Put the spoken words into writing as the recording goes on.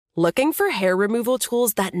Looking for hair removal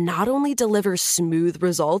tools that not only deliver smooth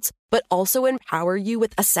results, but also empower you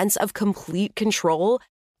with a sense of complete control?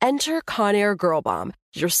 Enter Conair Girl Bomb,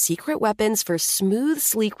 your secret weapons for smooth,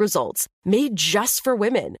 sleek results, made just for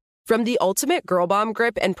women. From the ultimate Girl Bomb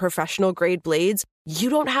grip and professional-grade blades, you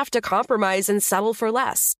don't have to compromise and settle for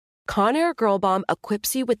less. Conair Girl Bomb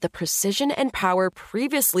equips you with the precision and power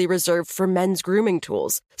previously reserved for men's grooming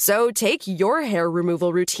tools. So take your hair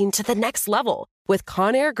removal routine to the next level with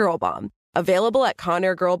Conair Girl Bomb. Available at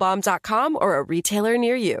ConairGirlBomb.com or a retailer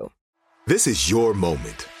near you. This is your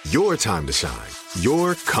moment, your time to shine,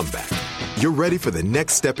 your comeback. You're ready for the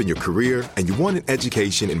next step in your career, and you want an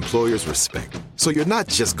education employers respect. So you're not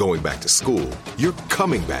just going back to school, you're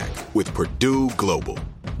coming back with Purdue Global.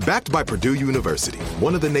 Backed by Purdue University,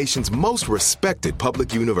 one of the nation's most respected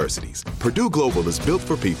public universities, Purdue Global is built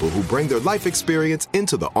for people who bring their life experience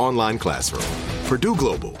into the online classroom. Purdue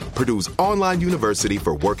Global, Purdue's online university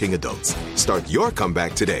for working adults. Start your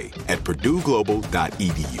comeback today at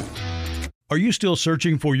purdueglobal.edu. Are you still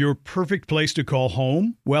searching for your perfect place to call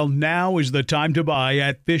home? Well, now is the time to buy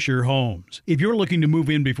at Fisher Homes. If you're looking to move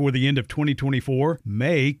in before the end of 2024,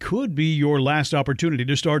 May could be your last opportunity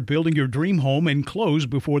to start building your dream home and close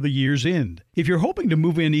before the year's end. If you're hoping to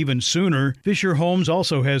move in even sooner, Fisher Homes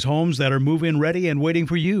also has homes that are move-in ready and waiting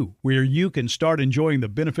for you, where you can start enjoying the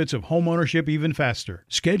benefits of homeownership even faster.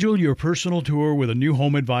 Schedule your personal tour with a new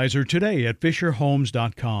home advisor today at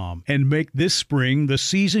FisherHomes.com and make this spring the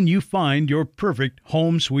season you find your perfect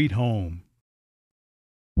home sweet home.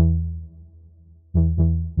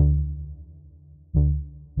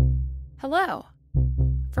 Hello.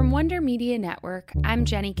 From Wonder Media Network, I'm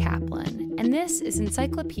Jenny Kaplan, and this is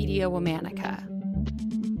Encyclopedia Womanica.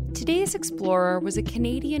 Today's explorer was a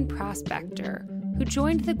Canadian prospector who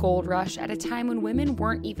joined the gold rush at a time when women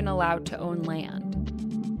weren't even allowed to own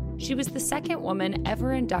land. She was the second woman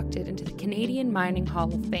ever inducted into the Canadian Mining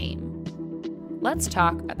Hall of Fame. Let's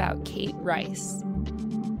talk about Kate Rice.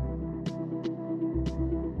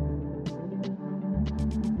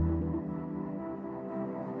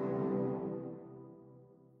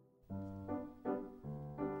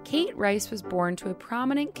 Kate Rice was born to a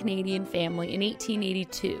prominent Canadian family in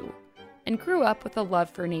 1882 and grew up with a love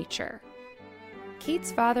for nature.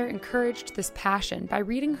 Kate's father encouraged this passion by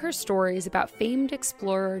reading her stories about famed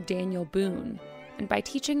explorer Daniel Boone and by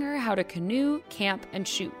teaching her how to canoe, camp, and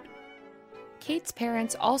shoot. Kate's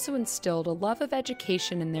parents also instilled a love of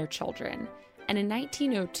education in their children, and in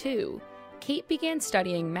 1902, Kate began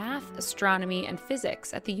studying math, astronomy, and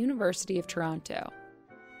physics at the University of Toronto.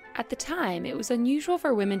 At the time, it was unusual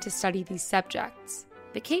for women to study these subjects,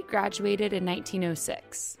 but Kate graduated in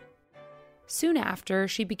 1906. Soon after,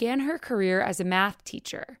 she began her career as a math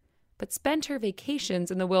teacher, but spent her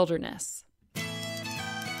vacations in the wilderness.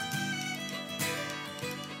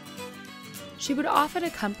 She would often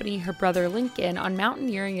accompany her brother Lincoln on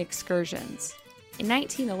mountaineering excursions. In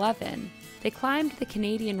 1911, they climbed the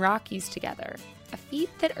Canadian Rockies together, a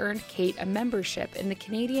feat that earned Kate a membership in the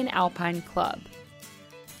Canadian Alpine Club.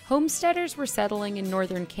 Homesteaders were settling in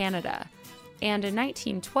northern Canada, and in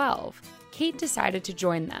 1912, Kate decided to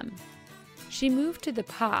join them. She moved to the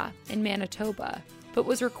Pas in Manitoba, but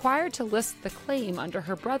was required to list the claim under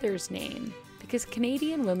her brother's name because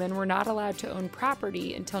Canadian women were not allowed to own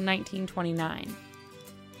property until 1929.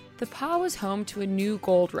 The Pas was home to a new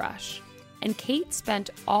gold rush, and Kate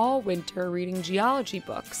spent all winter reading geology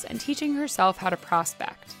books and teaching herself how to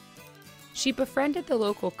prospect. She befriended the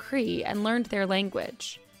local Cree and learned their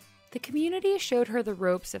language. The community showed her the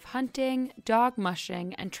ropes of hunting, dog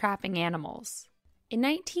mushing, and trapping animals. In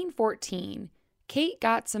 1914, Kate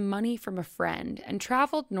got some money from a friend and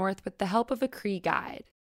traveled north with the help of a Cree guide.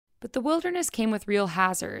 But the wilderness came with real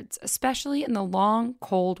hazards, especially in the long,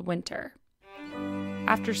 cold winter.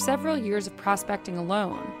 After several years of prospecting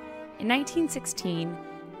alone, in 1916,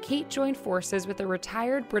 Kate joined forces with a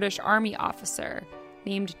retired British Army officer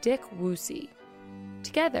named Dick Woosey.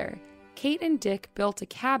 Together, Kate and Dick built a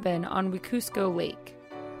cabin on Wekusko Lake.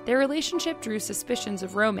 Their relationship drew suspicions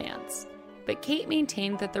of romance, but Kate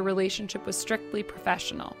maintained that the relationship was strictly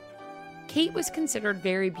professional. Kate was considered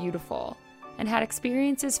very beautiful and had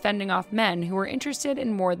experiences fending off men who were interested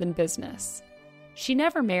in more than business. She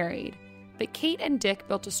never married, but Kate and Dick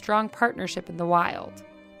built a strong partnership in the wild.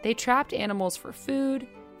 They trapped animals for food,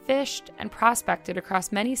 fished, and prospected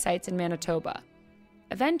across many sites in Manitoba.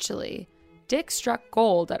 Eventually, Dick struck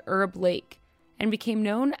gold at Herb Lake and became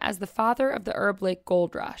known as the father of the Herb Lake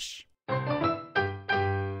Gold Rush.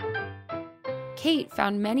 Kate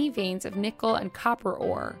found many veins of nickel and copper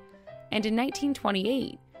ore, and in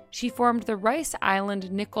 1928, she formed the Rice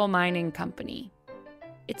Island Nickel Mining Company.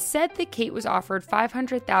 It's said that Kate was offered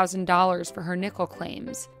 $500,000 for her nickel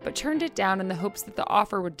claims, but turned it down in the hopes that the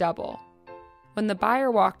offer would double. When the buyer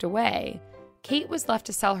walked away, Kate was left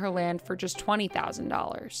to sell her land for just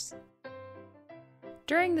 $20,000.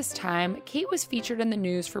 During this time, Kate was featured in the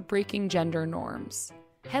news for breaking gender norms.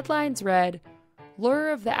 Headlines read,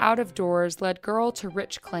 "Lure of the out-of-doors led girl to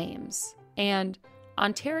rich claims," and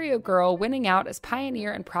 "Ontario girl winning out as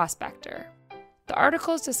pioneer and prospector." The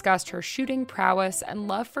articles discussed her shooting prowess and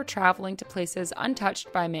love for traveling to places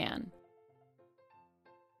untouched by man.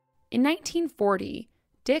 In 1940,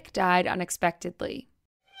 Dick died unexpectedly.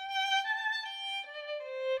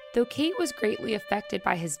 Though Kate was greatly affected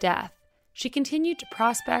by his death, she continued to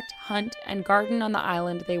prospect, hunt, and garden on the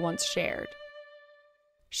island they once shared.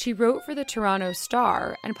 She wrote for the Toronto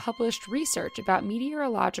Star and published research about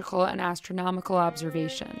meteorological and astronomical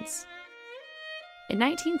observations. In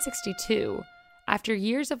 1962, after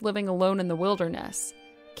years of living alone in the wilderness,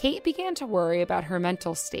 Kate began to worry about her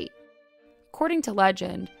mental state. According to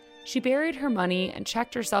legend, she buried her money and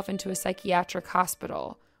checked herself into a psychiatric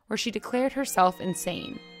hospital, where she declared herself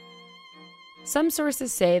insane. Some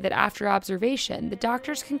sources say that after observation, the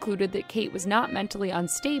doctors concluded that Kate was not mentally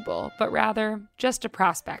unstable, but rather just a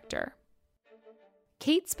prospector.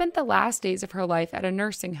 Kate spent the last days of her life at a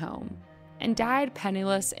nursing home and died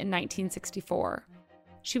penniless in 1964.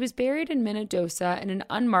 She was buried in Minnedosa in an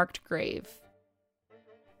unmarked grave.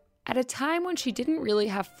 At a time when she didn't really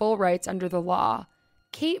have full rights under the law,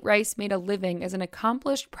 Kate Rice made a living as an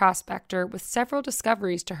accomplished prospector with several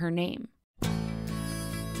discoveries to her name.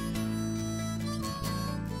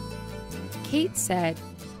 Kate said,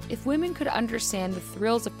 if women could understand the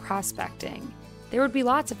thrills of prospecting, there would be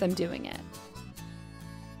lots of them doing it.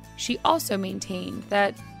 She also maintained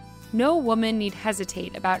that no woman need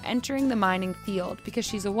hesitate about entering the mining field because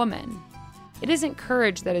she's a woman. It isn't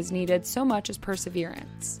courage that is needed so much as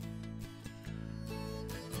perseverance.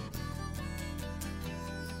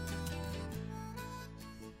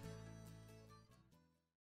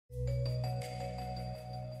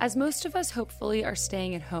 As most of us hopefully are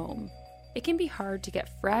staying at home, it can be hard to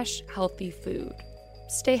get fresh, healthy food.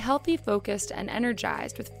 Stay healthy, focused, and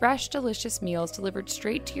energized with fresh, delicious meals delivered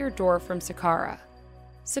straight to your door from Sakara.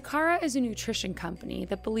 Sakara is a nutrition company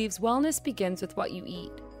that believes wellness begins with what you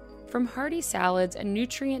eat. From hearty salads and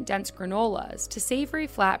nutrient-dense granolas to savory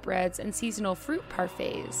flatbreads and seasonal fruit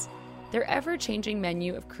parfaits, their ever-changing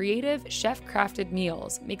menu of creative, chef-crafted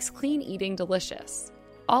meals makes clean eating delicious.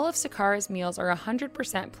 All of Sakara's meals are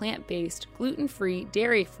 100% plant-based, gluten-free,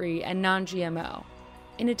 dairy-free, and non-GMO.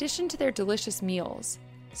 In addition to their delicious meals,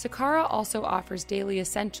 Sakara also offers daily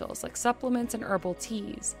essentials like supplements and herbal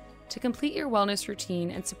teas to complete your wellness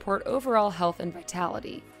routine and support overall health and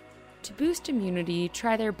vitality. To boost immunity,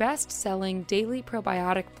 try their best-selling daily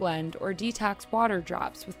probiotic blend or detox water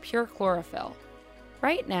drops with pure chlorophyll.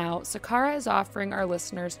 Right now, Sakara is offering our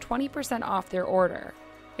listeners 20% off their order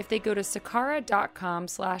if they go to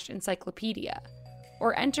sakara.com/encyclopedia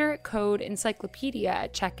or enter code encyclopedia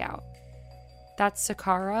at checkout. That's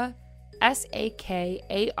Sakara,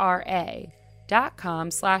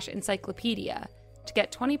 SAKARA.com/encyclopedia to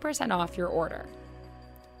get 20% off your order.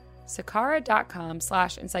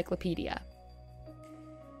 Sakara.com/encyclopedia.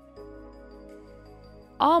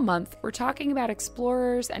 All month, we're talking about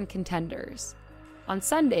explorers and contenders. On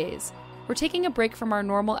Sundays, we're taking a break from our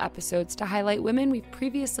normal episodes to highlight women we've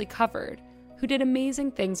previously covered who did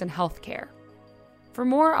amazing things in healthcare. For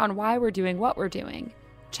more on why we're doing what we're doing,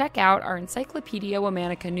 check out our Encyclopedia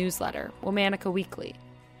Womanica newsletter, Womanica Weekly.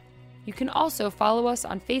 You can also follow us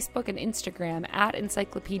on Facebook and Instagram at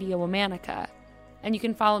Encyclopedia Womanica, and you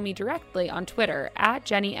can follow me directly on Twitter at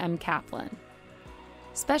Jenny M. Kaplan.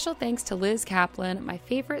 Special thanks to Liz Kaplan, my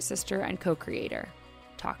favorite sister and co-creator.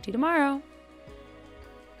 Talk to you tomorrow.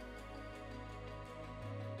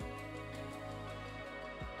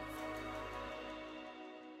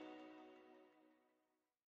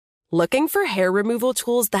 Looking for hair removal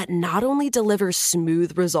tools that not only deliver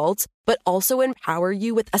smooth results, but also empower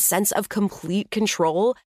you with a sense of complete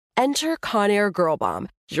control? Enter Conair Girl Bomb,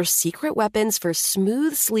 your secret weapons for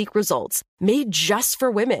smooth, sleek results, made just for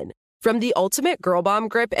women. From the ultimate Girl Bomb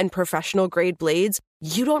grip and professional-grade blades,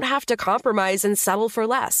 you don't have to compromise and settle for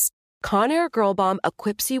less. Conair Girl Bomb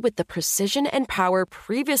equips you with the precision and power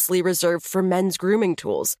previously reserved for men's grooming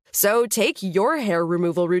tools. So take your hair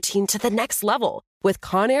removal routine to the next level with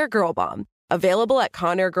Conair Girl Bomb. Available at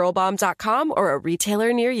ConairGirlBomb.com or a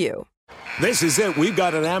retailer near you. This is it. We've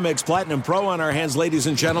got an Amex Platinum Pro on our hands, ladies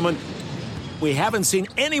and gentlemen. We haven't seen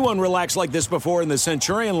anyone relax like this before in the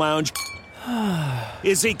Centurion Lounge.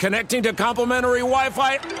 Is he connecting to complimentary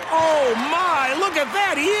Wi-Fi? Oh, my. Look at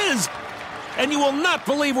that. He is. and you will not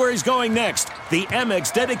believe where he's going next. The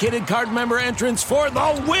Amex dedicated card member entrance for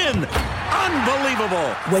the win. Unbelievable.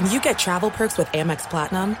 When you get travel perks with Amex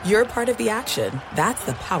Platinum, you're part of the action. That's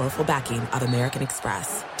the powerful backing of American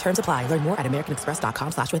Express. Terms apply. Learn more at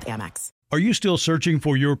americanexpress.com/withAmex. Are you still searching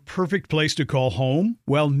for your perfect place to call home?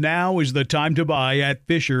 Well, now is the time to buy at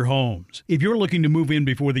Fisher Homes. If you're looking to move in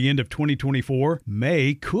before the end of 2024,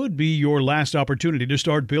 May could be your last opportunity to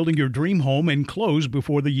start building your dream home and close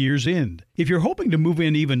before the year's end. If you're hoping to move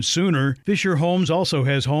in even sooner, Fisher Homes also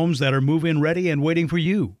has homes that are move-in ready and waiting for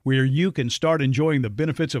you, where you can start enjoying the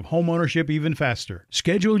benefits of homeownership even faster.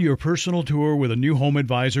 Schedule your personal tour with a new home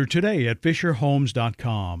advisor today at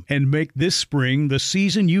FisherHomes.com and make this spring the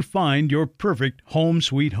season you find your perfect home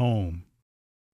sweet home.